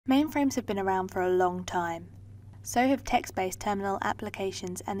Mainframes have been around for a long time. So have text-based terminal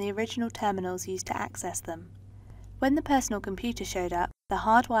applications and the original terminals used to access them. When the personal computer showed up, the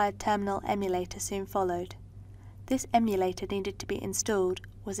hardwired terminal emulator soon followed. This emulator needed to be installed,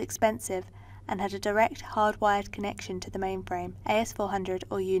 was expensive, and had a direct hardwired connection to the mainframe, AS400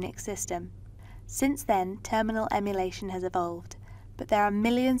 or Unix system. Since then, terminal emulation has evolved, but there are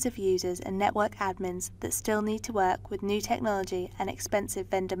millions of users and network admins that still need to work with new technology and expensive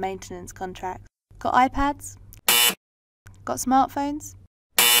vendor maintenance contracts. Got iPads? Got smartphones?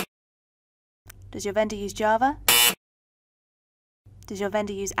 Does your vendor use Java? Does your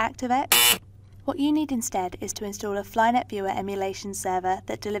vendor use ActiveX? What you need instead is to install a Flynet Viewer emulation server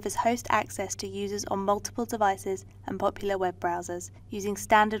that delivers host access to users on multiple devices and popular web browsers using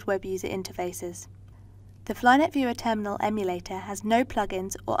standard web user interfaces. The Flynet Viewer Terminal Emulator has no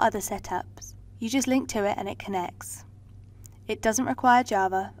plugins or other setups. You just link to it and it connects. It doesn't require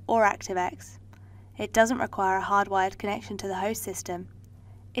Java or ActiveX. It doesn't require a hardwired connection to the host system.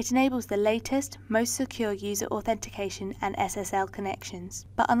 It enables the latest, most secure user authentication and SSL connections.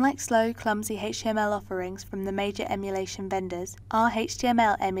 But unlike slow, clumsy HTML offerings from the major emulation vendors, our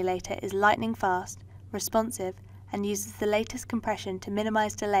HTML emulator is lightning fast, responsive, and uses the latest compression to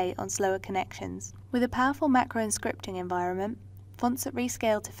minimize delay on slower connections. With a powerful macro and scripting environment, fonts that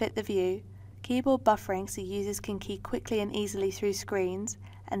rescale to fit the view, keyboard buffering so users can key quickly and easily through screens,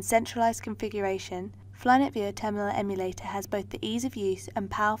 and centralized configuration, Flynet Viewer Terminal Emulator has both the ease of use and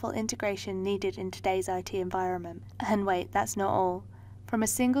powerful integration needed in today's IT environment. And wait, that's not all. From a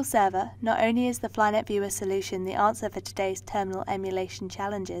single server, not only is the Flynet Viewer solution the answer for today's terminal emulation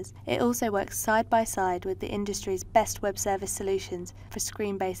challenges, it also works side by side with the industry's best web service solutions for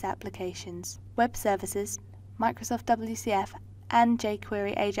screen-based applications. Web services, Microsoft WCF, and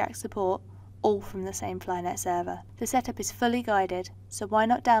jQuery Ajax support, all from the same Flynet server. The setup is fully guided, so why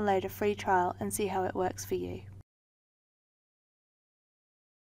not download a free trial and see how it works for you.